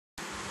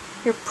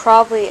You're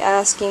probably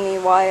asking me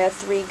why I have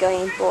 3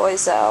 Game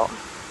Boys out.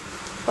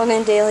 Welcome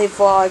to Daily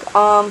Vlog.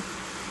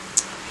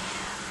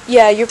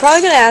 Yeah, you're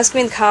probably gonna ask me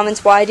in the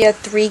comments why do you have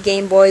 3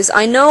 Game Boys.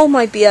 I know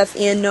my BF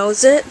Ian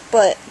knows it,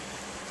 but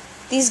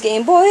these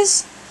Game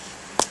Boys,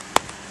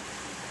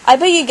 I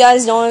bet you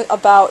guys know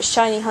about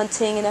shiny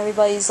hunting and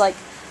everybody's like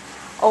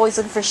always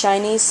looking for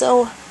shinies,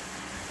 so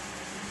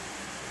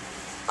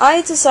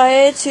I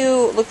decided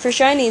to look for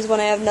shinies when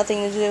I have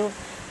nothing to do.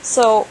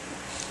 So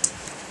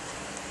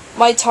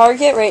my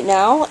target right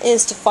now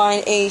is to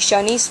find a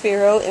shiny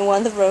Spearow in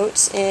one of the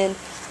routes in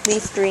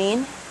Leaf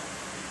Green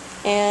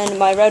and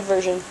my red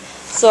version.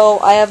 So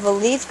I have a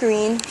Leaf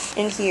Green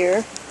in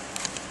here,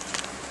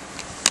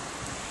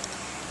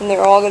 and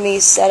they're all going to be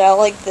set out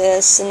like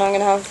this, and I'm going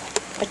to have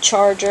a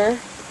charger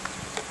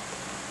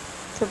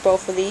for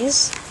both of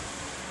these.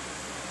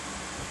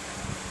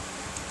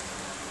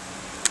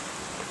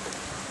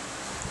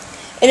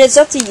 And it's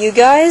up to you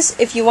guys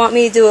if you want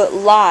me to do it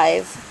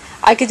live.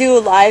 I could do a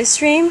live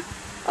stream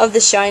of the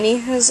shiny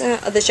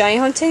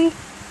hunting.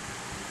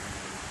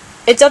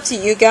 It's up to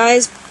you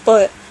guys,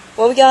 but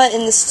what we got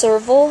in the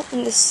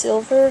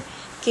silver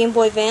Game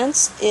Boy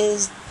Advance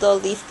is the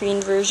Leaf Green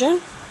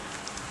version.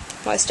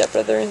 My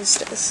stepbrother and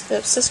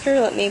stepsister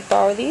let me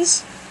borrow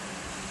these.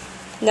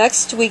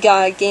 Next, we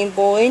got Game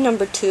Boy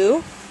number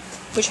 2,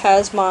 which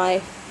has my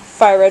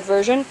Fire Red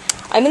version.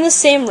 I'm in the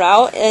same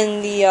route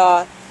in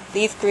the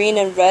Leaf Green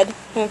and Red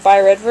and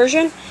Fire Red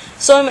version.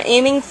 So I'm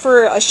aiming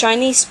for a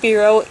shiny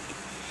Spearow.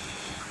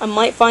 I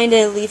might find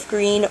it in Leaf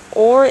Green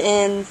or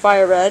in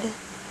Fire Red.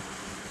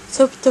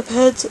 So it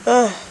depends,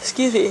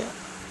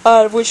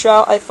 which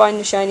route I find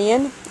the shiny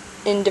in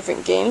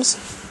different games.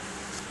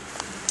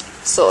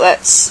 So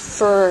that's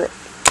for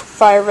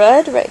Fire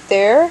Red right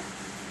there,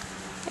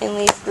 and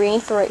Leaf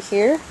Green for right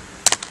here.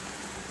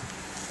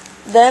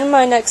 Then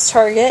my next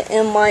target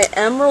in my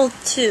Emerald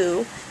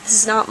 2. This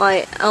is not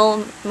my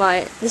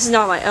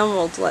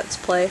Emerald Let's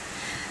Play.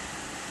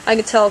 I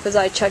can tell because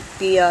I checked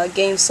the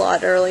game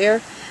slot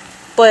earlier.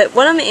 But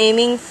what I'm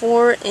aiming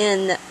for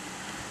in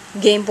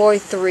Game Boy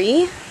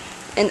 3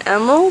 and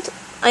Emerald,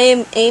 I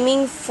am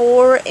aiming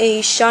for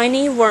a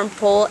shiny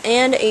Wurmple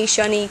and a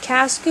shiny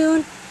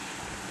Cascoon.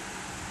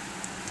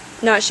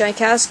 Not shiny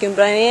Cascoon,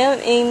 but I am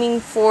aiming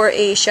for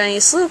a shiny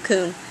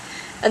Slowcoon.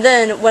 And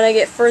then when I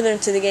get further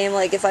into the game,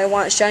 like if I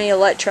want shiny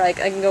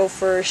Electrike, I can go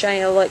for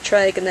shiny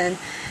Electrike and then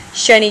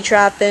shiny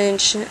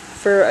Trapinch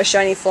for a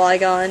shiny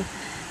Flygon.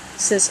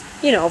 Since,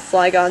 you know,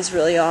 Flygon's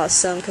really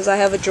awesome, because I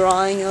have a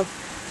drawing of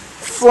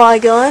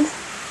Flygon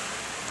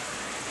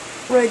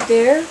right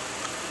there.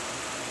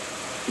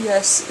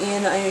 Yes,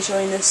 and I am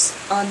showing this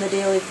on the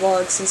daily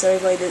vlog since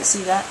everybody didn't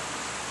see that.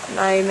 And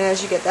I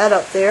managed to get that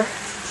up there.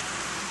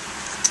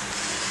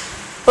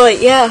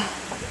 But yeah,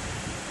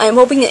 I'm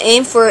hoping to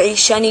aim for a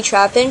shiny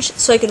Trapinch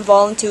so I can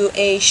evolve into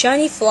a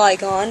shiny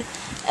Flygon.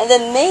 And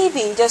then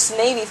maybe, just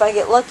maybe, if I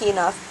get lucky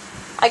enough,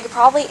 I could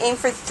probably aim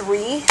for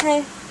 3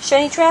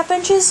 shiny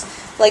Trapinches,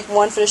 like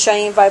one for the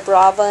shiny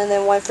Vibrava and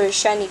then one for the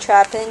shiny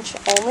Trapinch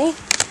only.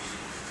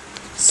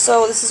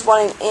 So this is what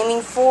I'm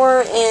aiming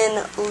for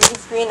in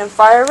Leaf Green and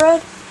Fire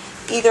Red.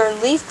 Either in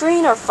Leaf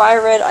Green or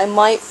Fire Red, I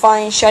might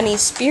find shiny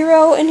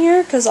Spearow in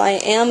here, because I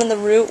am in the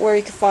route where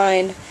you can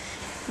find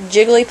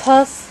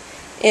Jigglypuff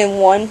in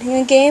one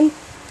game,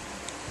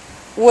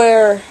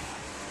 where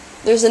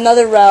there's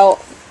another route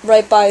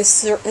right by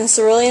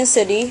Cerulean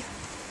City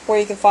where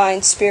you can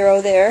find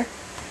Spearow there.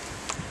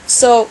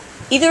 So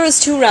either is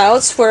 2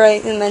 routes where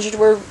I mentioned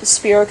where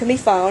Spearow can be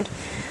found.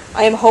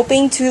 I am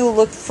hoping to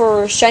look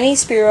for shiny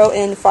Spearow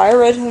in Fire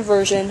Red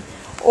version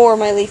or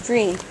my Leaf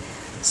Green.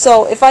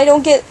 So if I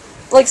don't get,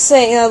 like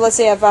let's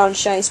say I found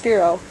shiny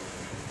Spearow,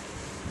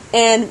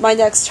 and my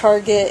next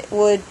target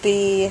would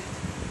be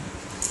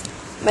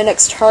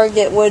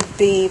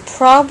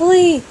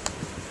probably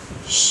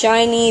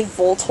shiny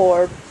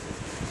Voltorb.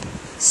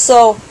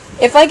 So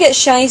if I get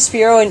shiny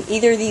Spearow in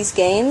either of these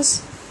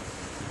games,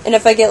 and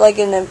if I get like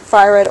in a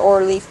Fire Red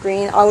or Leaf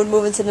Green, I would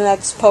move into the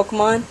next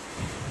Pokemon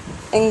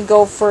and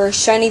go for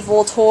shiny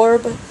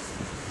Voltorb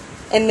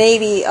and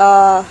maybe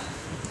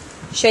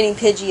shiny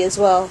Pidgey as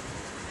well.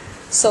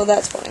 So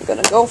that's what I'm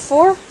gonna go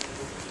for.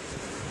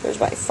 There's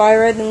my Fire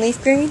Red and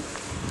Leaf Green.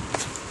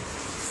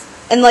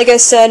 And like I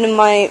said in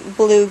my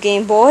blue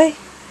Game Boy,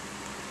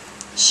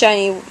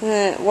 shiny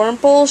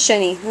Wurmple,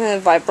 shiny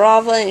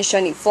Vibrava, and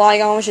shiny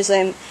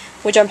Flygon,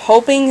 which I'm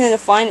hoping to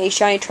find a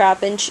shiny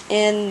Trapinch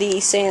in the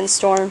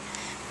Sandstorm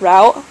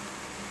route.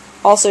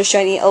 Also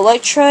shiny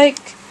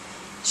Electrike,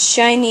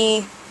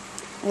 shiny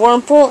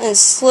Wurmple, and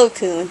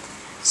Slowcoon.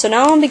 So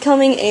now I'm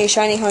becoming a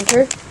shiny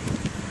hunter.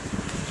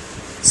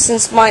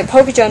 Since my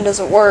Pokégem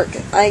doesn't work,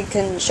 I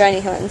can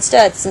shiny hunt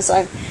instead, since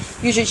I'm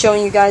usually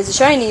showing you guys the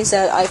shinies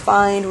that I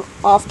find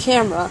off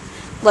camera.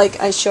 Like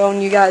I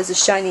shown you guys the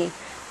shiny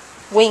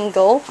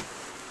Wingull.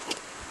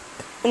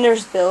 And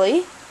there's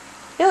Billy.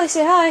 Billy,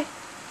 say hi.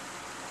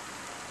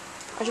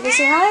 Aren't you gonna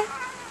say hi?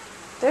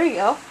 There you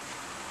go.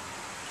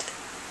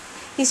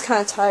 He's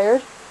kind of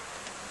tired.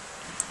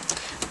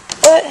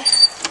 But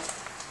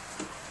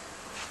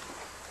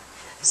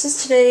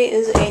Since today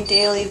is a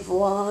daily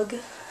vlog,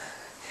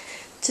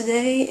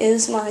 today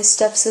is my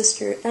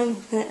stepsister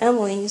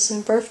Emily's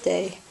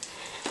birthday,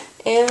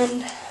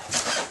 and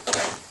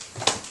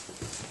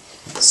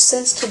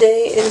since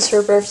today is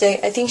her birthday,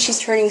 I think she's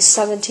turning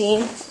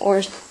 17,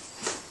 or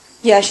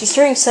yeah, she's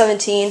turning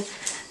 17,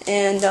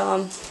 and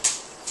I'm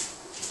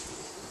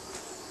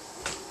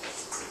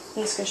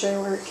just gonna show you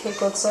what her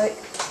cake looks like.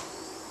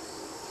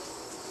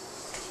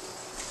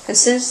 And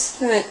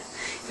since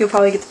you'll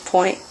probably get the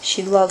point,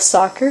 she loves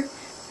soccer.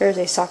 There's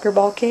a soccer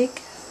ball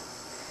cake.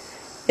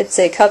 It's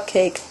a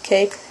cupcake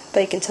cake,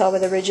 but you can tell by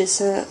the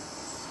ridges in it.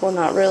 Well,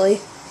 not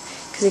really,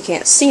 because you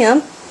can't see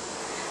them.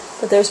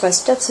 But there's my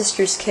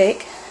stepsister's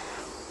cake.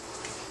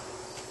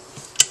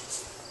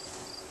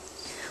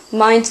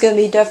 Mine's going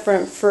to be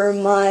different for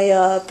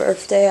my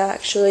birthday,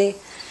 actually.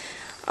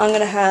 I'm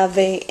going to have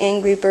a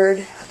Angry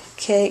Bird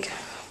cake,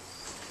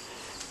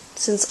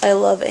 since I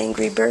love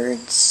Angry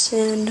Birds,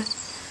 and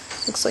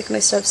looks like my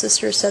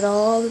stepsister set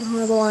all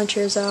the lawn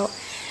chairs out.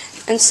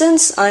 And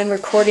since I'm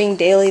recording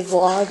daily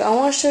vlog, I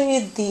want to show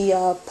you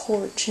the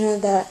porch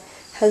that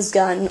has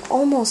gotten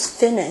almost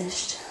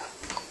finished.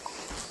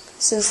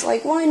 Since,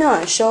 like, why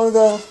not show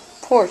the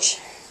porch?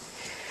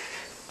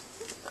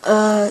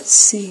 Let's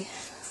see.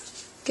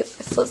 Get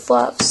my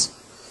flip-flops.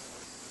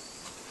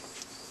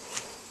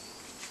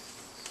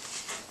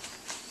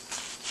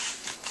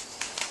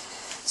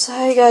 So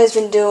how you guys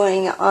been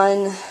doing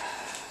on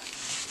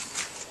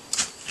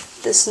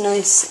this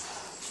nice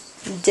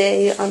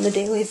day on the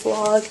daily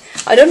vlog?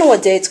 I don't know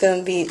what day it's going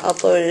to be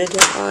uploaded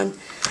on,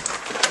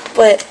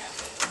 but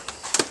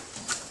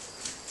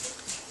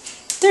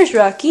there's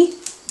Rocky.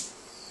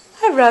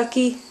 Hi,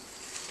 Rocky.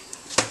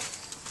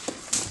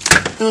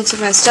 It looks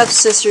like my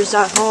stepsister's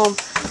not home.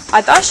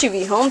 I thought she'd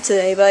be home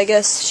today, but I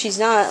guess she's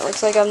not. It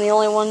looks like I'm the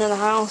only one in the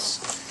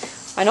house.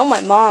 I know my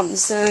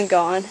mom's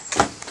gone.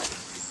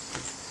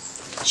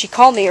 She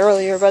called me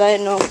earlier, but I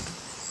didn't know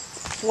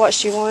what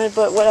she wanted,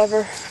 but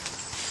whatever.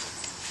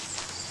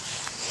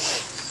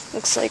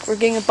 Looks like we're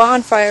getting a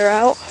bonfire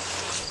out.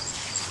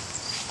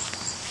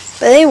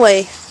 But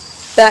anyway,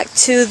 back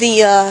to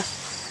the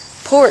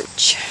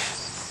porch.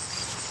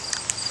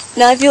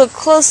 Now if you look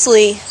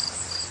closely,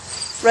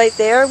 right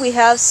there, we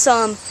have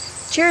some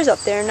chairs up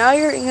there. Now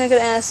you're going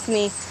to ask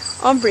me,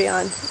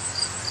 Umbreon,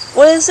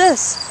 what is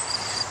this?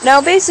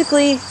 Now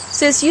basically,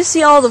 since you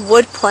see all the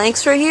wood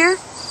planks right here,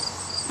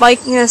 my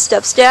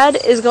stepdad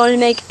is going to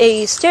make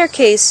a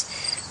staircase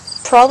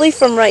probably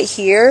from right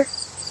here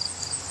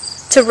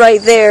to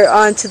right there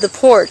onto the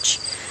porch.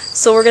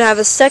 So we're going to have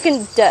a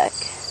second deck.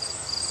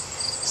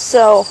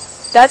 So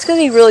that's going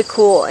to be really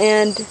cool.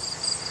 And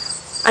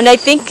I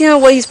think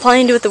what he's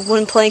planning to do with the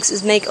wooden planks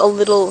is make a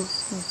little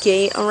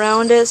gate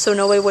around it so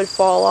nobody would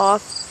fall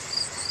off.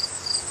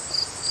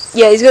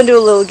 Yeah, he's going to do a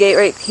little gate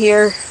right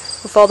here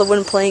with all the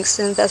wooden planks,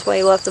 and that's why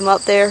he left them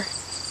up there.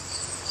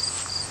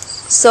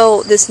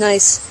 So this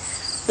nice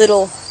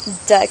little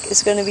deck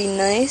is going to be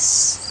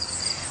nice.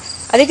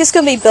 I think it's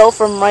going to be built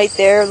from right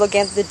there,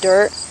 looking at the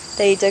dirt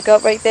that you dig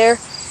up right there,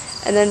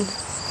 and then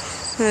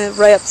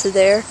right up to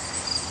there.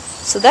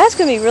 So that's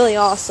going to be really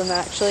awesome,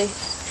 actually.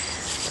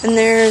 And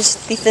there's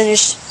the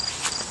finished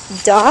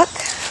dock.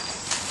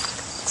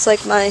 Looks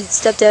like my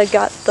stepdad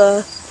got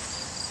the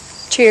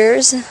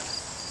chairs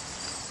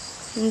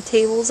and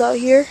tables out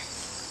here.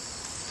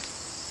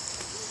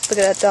 Look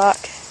at that dock.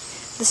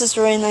 This is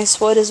really nice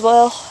wood as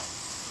well.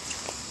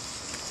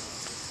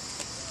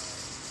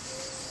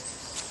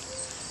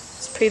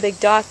 It's a pretty big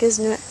dock,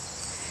 isn't it?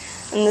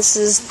 And this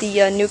is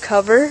the new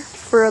cover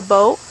for a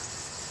boat.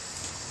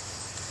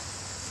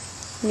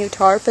 New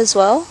tarp as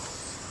well.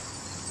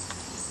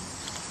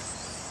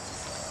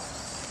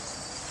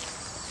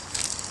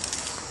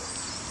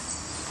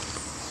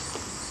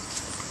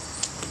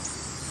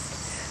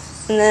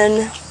 And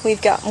then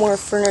we've got more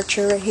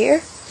furniture right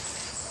here.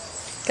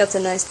 Got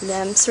some nice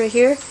lamps right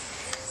here.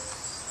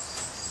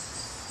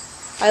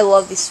 I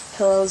love these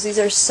pillows. These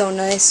are so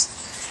nice.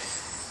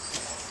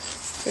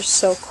 They're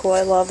so cool.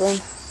 I love them.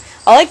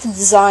 I like the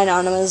design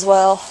on them as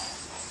well.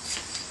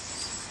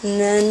 And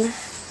then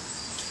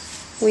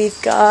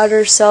we've got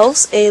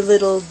ourselves a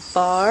little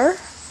bar.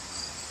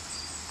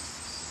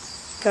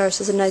 Got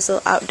ourselves a nice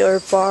little outdoor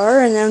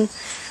bar, and then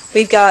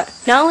we've got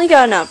not only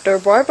got an outdoor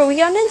bar, but we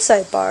got an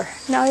inside bar.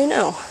 Now you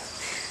know.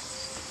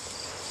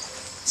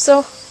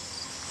 So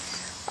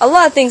a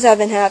lot of things have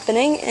been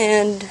happening,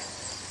 and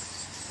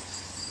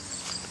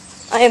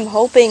I am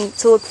hoping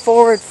to look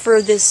forward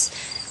for this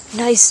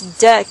nice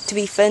deck to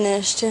be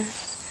finished.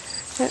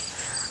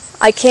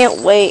 I can't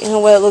wait to know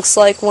what it looks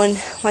like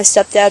when my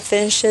stepdad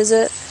finishes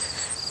it.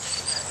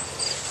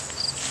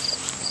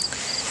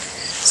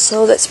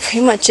 So that's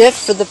pretty much it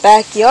for the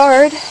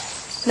backyard.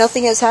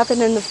 Nothing has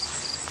happened in the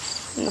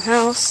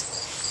house.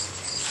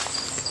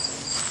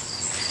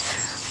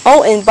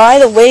 Oh, and by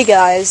the way,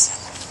 guys,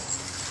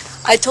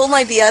 I told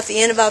my BF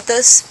Ian about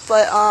this,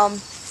 but I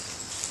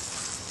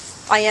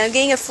am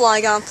getting a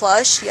Flygon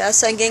plush.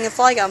 Yes, I'm getting a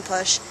Flygon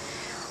plush.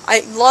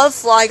 I love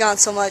Flygon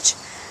so much.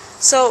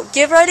 So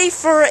get ready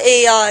for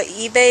a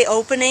eBay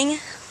opening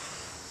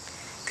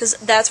because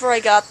that's where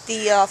I got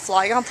the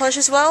Flygon plush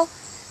as well.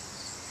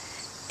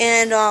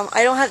 And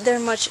I don't have there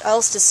much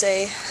else to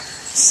say,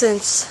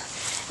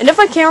 and if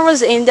my camera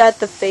was aimed at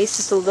the face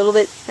just a little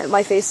bit, at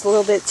my face a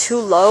little bit too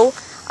low,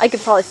 I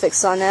could probably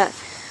fix on that.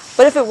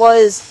 But if it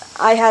was,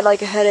 I had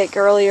like a headache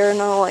earlier,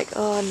 and I'm like,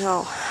 oh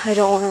no, I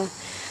don't want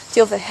to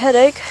deal with a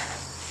headache.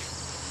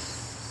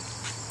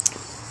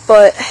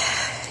 But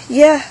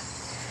yeah,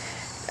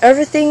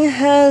 everything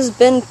has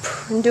been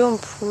doing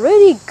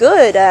pretty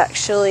good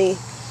actually.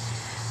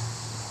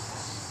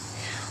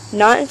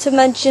 Not to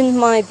mention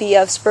my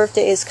BF's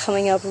birthday is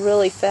coming up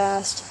really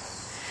fast.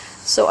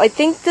 So I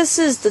think this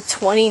is the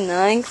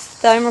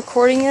 29th that I'm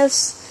recording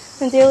this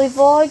in daily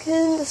vlog,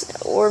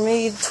 or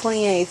maybe the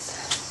 28th.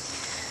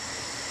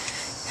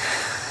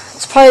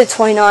 It's probably the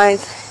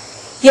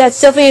 29th. Yeah, it's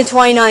definitely the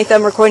 29th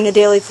I'm recording a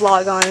daily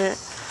vlog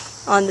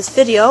on this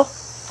video.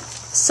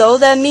 So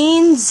that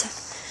means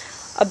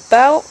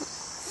about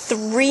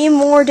 3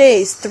 more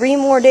days, and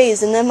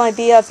then my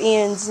BF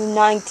Ian's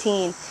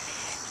 19.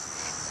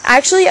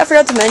 Actually, I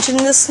forgot to mention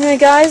this,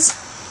 guys.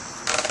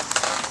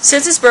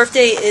 Since his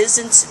birthday is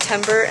in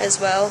September as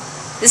well,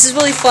 this is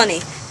really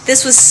funny.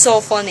 This was so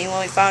funny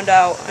when we found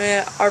out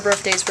our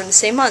birthdays were in the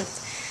same month.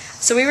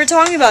 So we were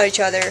talking about each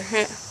other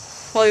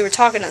while we were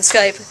talking on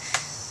Skype.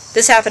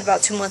 This happened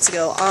about 2 months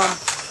ago.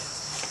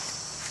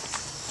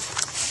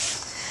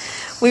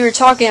 We were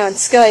talking on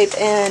Skype,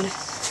 and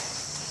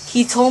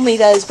he told me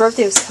that his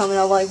birthday was coming.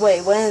 I'm like,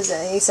 wait, when is it?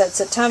 And he said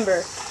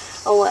September.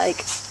 I'm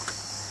like,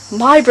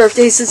 my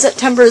birthday's in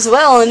September as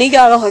well, and he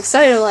got all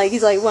excited. Like,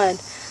 he's like, when?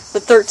 The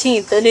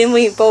 13th, and then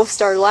we both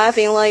started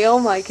laughing, like, oh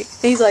my,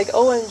 he's like,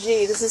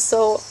 OMG, this is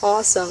so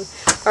awesome.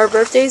 Our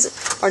birthdays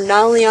are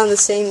not only on the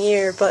same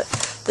year, but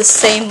the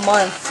same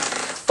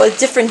month, but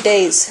different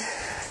days.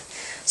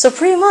 So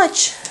pretty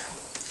much,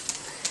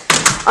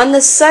 on the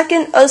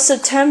 2nd of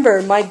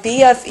September, my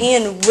BF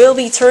Ian will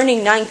be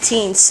turning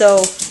 19,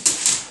 so,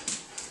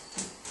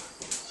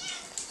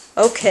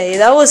 okay,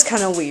 that was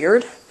kind of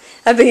weird.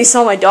 I bet you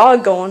saw my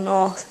dog going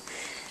all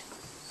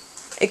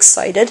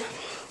excited.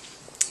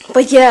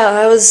 But yeah,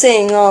 I was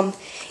saying,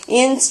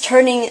 Ian's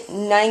turning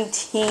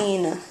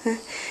 19.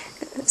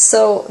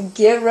 So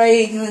get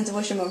ready to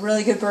wish him a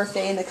really good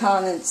birthday in the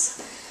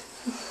comments.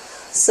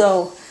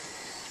 So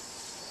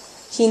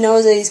he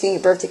knows that he's getting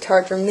a birthday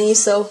card from me.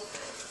 So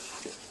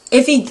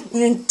if he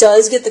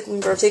does get the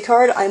birthday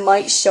card, I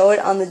might show it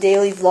on the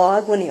daily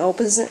vlog when he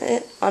opens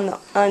it. When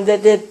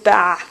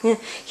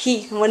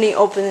he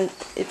opens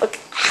it,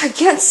 I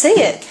can't say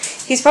it.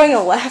 He's probably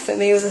gonna laugh at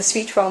me with the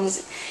speech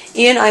problems.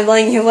 Ian, I'm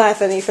letting you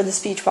laugh at me for the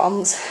speech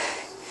problems.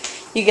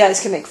 You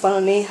guys can make fun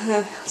of me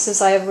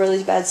since I have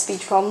really bad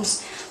speech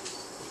problems.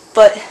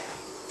 But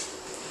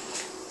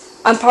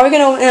I'm probably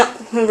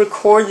gonna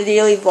record the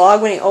daily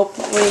vlog when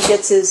he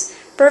gets his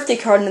birthday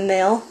card in the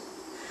mail.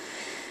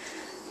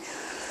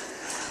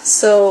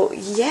 So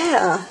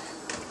yeah,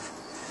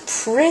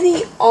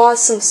 pretty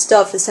awesome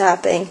stuff is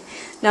happening.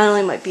 Not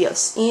only might be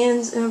us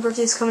Ian's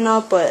birthday's coming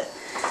up, but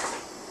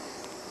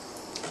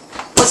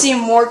what's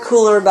even more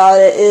cooler about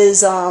it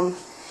is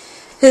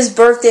his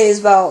birthday is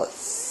about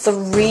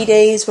 3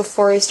 days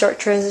before I start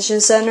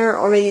transition center,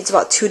 or maybe it's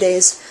about 2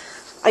 days.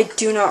 I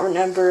do not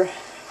remember.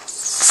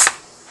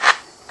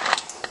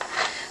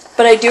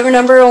 But I do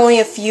remember only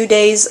a few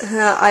days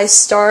I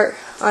start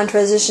on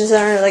transition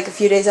center, like a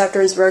few days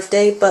after his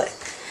birthday, but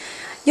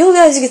you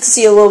guys get to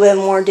see a little bit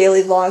more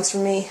daily vlogs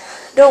from me.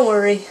 Don't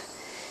worry.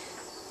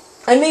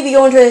 I may be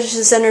going to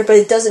transition center, but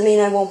it doesn't mean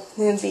I won't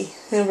be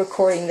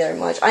recording there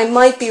much. I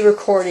might be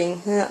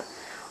recording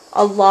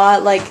a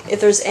lot, like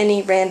if there's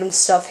any random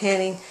stuff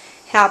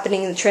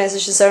happening in the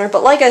transition center.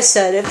 But like I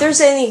said, if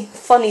there's any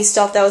funny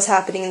stuff that was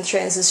happening in the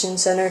transition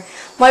center,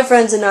 my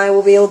friends and I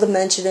will be able to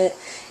mention it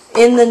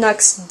in the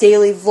next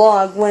daily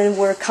vlog when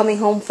we're coming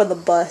home for the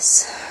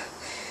bus.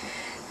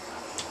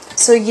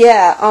 So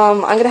yeah,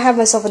 I'm gonna have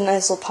myself a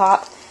nice little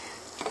pop.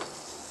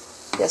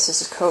 Yes,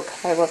 this is Coke.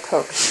 I love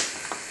Coke.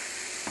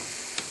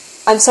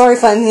 I'm sorry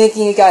if I'm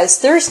making you guys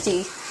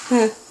thirsty.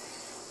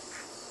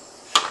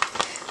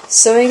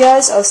 So anyway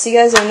guys, I'll see you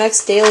guys in the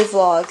next daily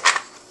vlog.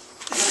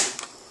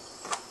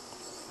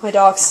 My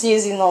dog's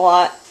sneezing a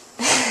lot.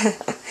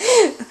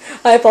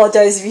 I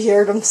apologize if you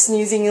heard him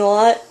sneezing a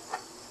lot.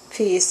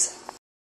 Peace.